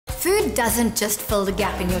Food doesn't just fill the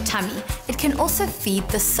gap in your tummy, it can also feed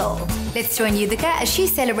the soul. Let's join Yuthika as she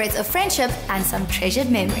celebrates a friendship and some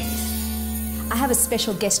treasured memories. I have a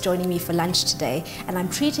special guest joining me for lunch today, and I'm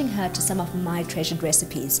treating her to some of my treasured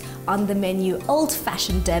recipes. On the menu,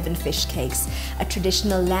 old-fashioned Durban fish cakes, a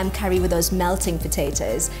traditional lamb curry with those melting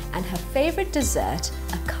potatoes, and her favorite dessert,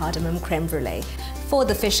 a cardamom creme brulee. For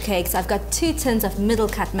the fish cakes, I've got 2 tins of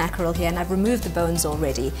middle-cut mackerel here, and I've removed the bones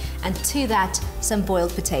already. And to that, some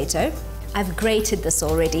boiled potato. I've grated this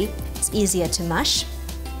already. It's easier to mush.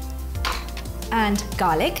 And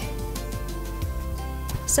garlic.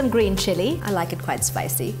 Some green chili, I like it quite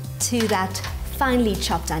spicy. To that, finely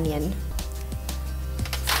chopped onion,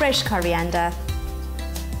 fresh coriander,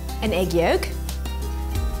 an egg yolk,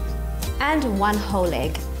 and 1 whole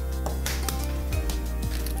egg.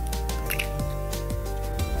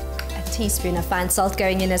 A teaspoon of fine salt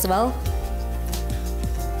going in as well.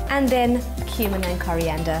 And then cumin and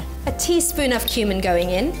coriander. A teaspoon of cumin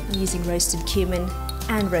going in. I'm using roasted cumin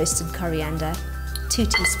and roasted coriander. 2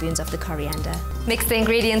 teaspoons of the coriander. Mix the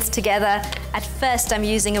ingredients together. At first, I'm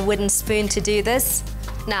using a wooden spoon to do this.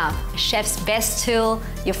 Now, a chef's best tool,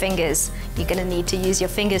 your fingers. You're gonna need to use your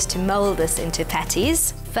fingers to mold this into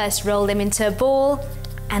patties. First, roll them into a ball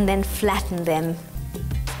and then flatten them.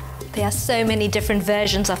 There are so many different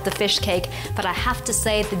versions of the fish cake, but I have to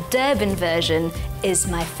say the Durban version is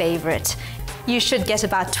my favorite. You should get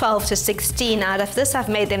about 12 to 16 out of this. I've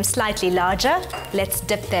made them slightly larger. Let's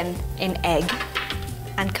dip them in egg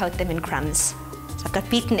and coat them in crumbs. So I've got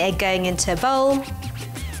beaten egg going into a bowl.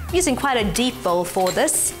 I'm using quite a deep bowl for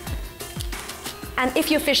this. And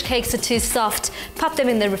if your fish cakes are too soft, pop them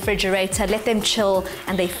in the refrigerator, let them chill,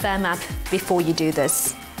 and they firm up before you do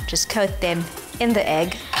this. Just coat them in the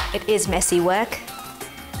egg. It is messy work.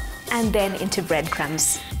 And then into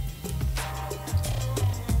breadcrumbs.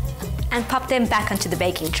 And pop them back onto the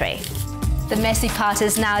baking tray. The messy part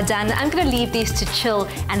is now done. I'm going to leave these to chill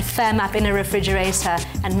and firm up in a refrigerator.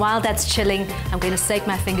 And while that's chilling, I'm going to soak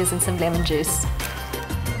my fingers in some lemon juice.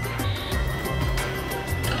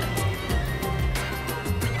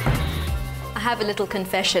 I have a little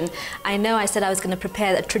confession. I know I said I was going to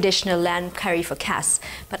prepare a traditional lamb curry for Kass,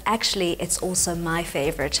 but actually it's also my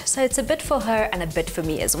favorite. So it's a bit for her and a bit for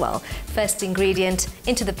me as well. First ingredient,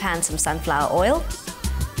 into the pan some sunflower oil.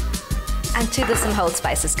 And to this some whole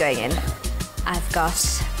spices going in. I've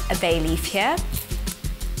got a bay leaf here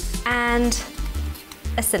and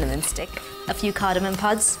a cinnamon stick, a few cardamom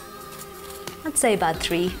pods, I'd say about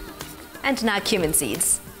 3, and now cumin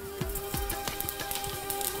seeds.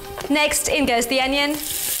 Next, in goes the onion,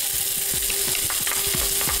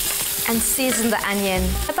 and season the onion,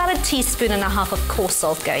 about 1.5 teaspoons of coarse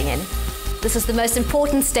salt going in. This is the most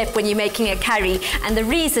important step when you're making a curry, and the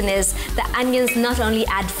reason is the onions not only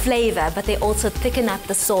add flavor, but they also thicken up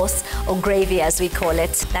the sauce, or gravy as we call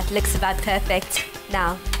it. That looks about perfect.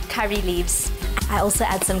 Now, curry leaves. I also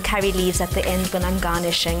add some curry leaves at the end when I'm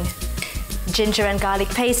garnishing. Ginger and garlic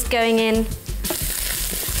paste going in.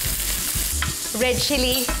 Red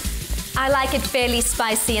chili. I like it fairly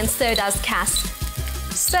spicy, and so does Kass.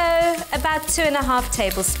 So, about 2.5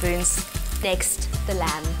 tablespoons. Next, the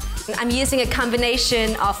lamb. I'm using a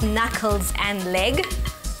combination of knuckles and leg.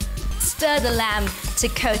 Stir the lamb to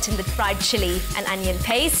coat in the fried chili and onion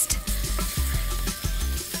paste.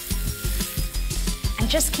 And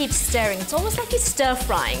just keep stirring. It's almost like you're stir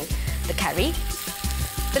frying the curry.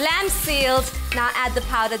 The lamb's sealed. Now add the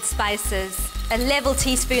powdered spices. A level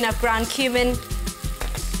teaspoon of ground cumin.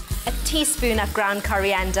 A teaspoon of ground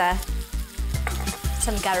coriander.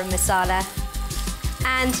 Some garam masala.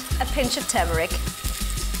 And a pinch of turmeric.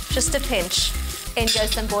 Just a pinch. In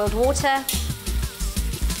goes some boiled water.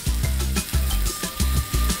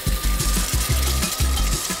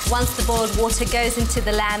 Once the boiled water goes into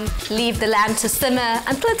the lamb, leave the lamb to simmer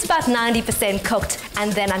until it's about 90% cooked,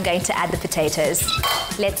 and then I'm going to add the potatoes.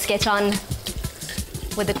 Let's get on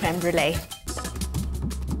with the creme brulee.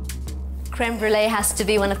 Creme brulee has to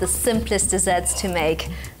be one of the simplest desserts to make.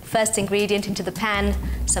 First ingredient into the pan,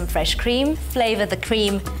 some fresh cream. Flavor the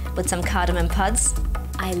cream with some cardamom pods.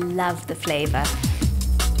 I love the flavor.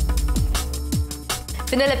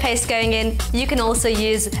 Vanilla paste going in. You can also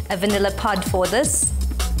use a vanilla pod for this.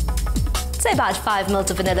 Say about 5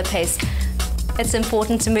 ml of vanilla paste. It's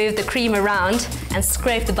important to move the cream around and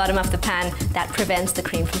scrape the bottom of the pan. That prevents the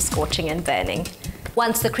cream from scorching and burning.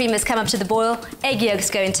 Once the cream has come up to the boil, egg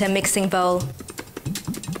yolks go into a mixing bowl.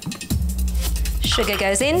 Sugar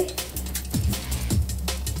goes in.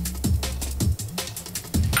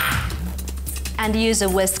 And use a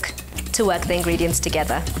whisk to work the ingredients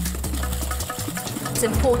together. It's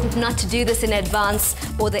important not to do this in advance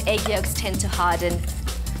or the egg yolks tend to harden.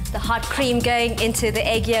 The hot cream going into the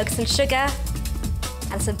egg yolks and sugar.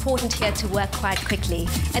 And it's important here to work quite quickly.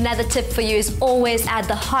 Another tip for you is always add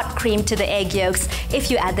the hot cream to the egg yolks.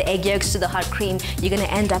 If you add the egg yolks to the hot cream, you're going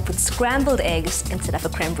to end up with scrambled eggs instead of a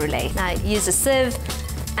creme brulee. Now use a sieve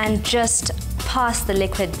and just pass the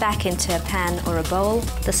liquid back into a pan or a bowl.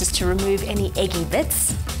 This is to remove any eggy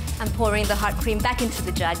bits. I'm pouring the hot cream back into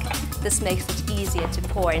the jug. This makes it easier to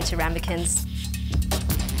pour into ramekins.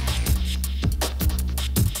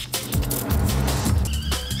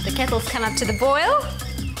 The kettle's come up to the boil.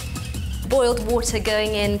 Boiled water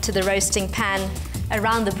going into the roasting pan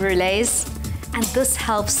around the brulees, and this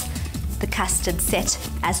helps the custard set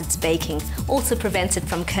as it's baking. Also prevents it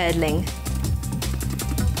from curdling.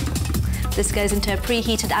 This goes into a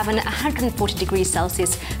preheated oven at 140 degrees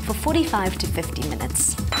Celsius for 45 to 50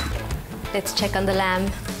 minutes. Let's check on the lamb.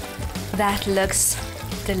 That looks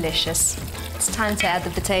delicious. It's time to add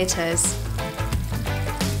the potatoes.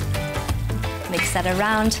 Mix that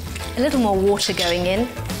around. A little more water going in.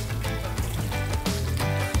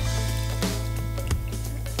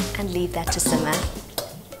 And leave that to simmer.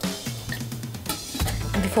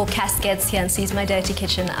 And before Kass gets here and sees my dirty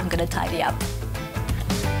kitchen, I'm going to tidy up.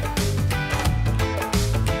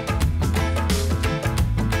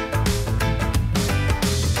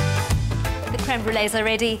 The creme brulees are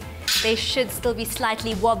ready. They should still be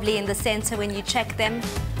slightly wobbly in the center when you check them.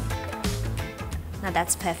 Now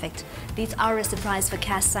that's perfect. These are a surprise for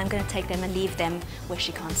Kass, so I'm going to take them and leave them where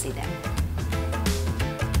she can't see them.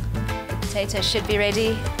 The potatoes should be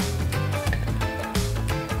ready.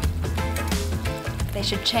 They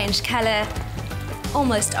should change color,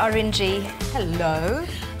 almost orangey. Hello.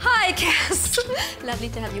 Hi, Kass. Lovely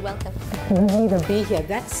to have you. Welcome. I need to be here.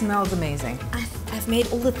 That smells amazing. I've made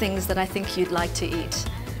all the things that I think you'd like to eat.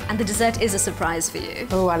 And the dessert is a surprise for you.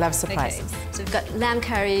 Oh, I love surprises. Okay. So we've got lamb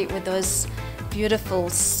curry with those beautiful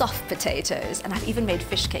soft potatoes, and I've even made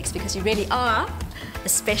fish cakes because you really are a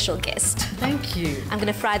special guest. Thank you. I'm going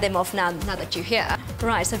to fry them off now that you're here.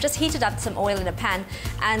 Right, so I've just heated up some oil in a pan,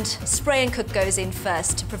 and spray and cook goes in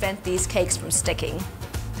first to prevent these cakes from sticking.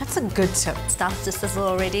 That's a good tip. It starts to sizzle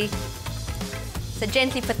already. So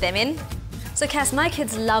gently put them in. So Kass, my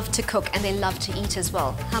kids love to cook and they love to eat as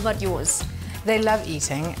well. How about yours? They love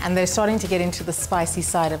eating, and they're starting to get into the spicy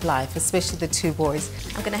side of life, especially the two boys.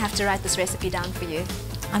 I'm going to have to write this recipe down for you.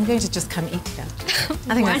 I'm going to just come eat here.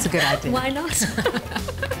 I think that's a good idea. Why not?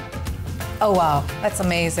 Oh, wow. That's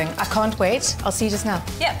amazing. I can't wait. I'll see you just now.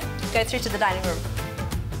 Yep. Go through to the dining room.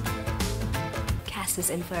 Kass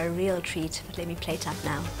is in for a real treat, but let me plate up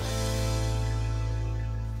now.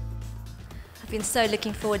 I've been so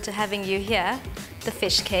looking forward to having you here. The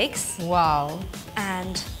fish cakes. Wow.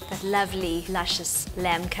 And that lovely, luscious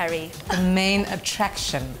lamb curry. The main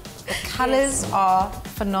attraction. The colours are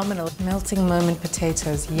phenomenal. Melting moment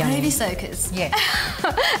potatoes, yummy. Gravy soakers. Yeah.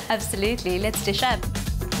 Absolutely. Let's dish up.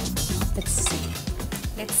 Let's see.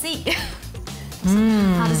 Let's see.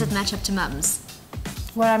 How does it match up to Mum's?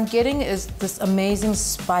 What I'm getting is this amazing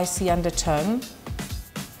spicy undertone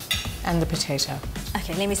and the potato.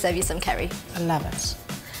 Okay, let me serve you some curry. I love it.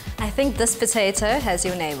 I think this potato has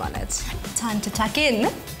your name on it. Time to tuck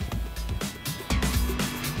in.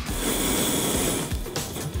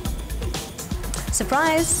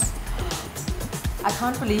 Surprise! I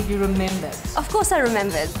can't believe you remembered. Of course I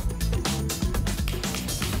remembered.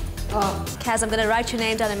 Oh. Kass, I'm going to write your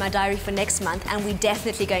name down in my diary for next month, and we're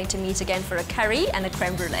definitely going to meet again for a curry and a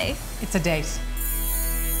creme brulee. It's a date.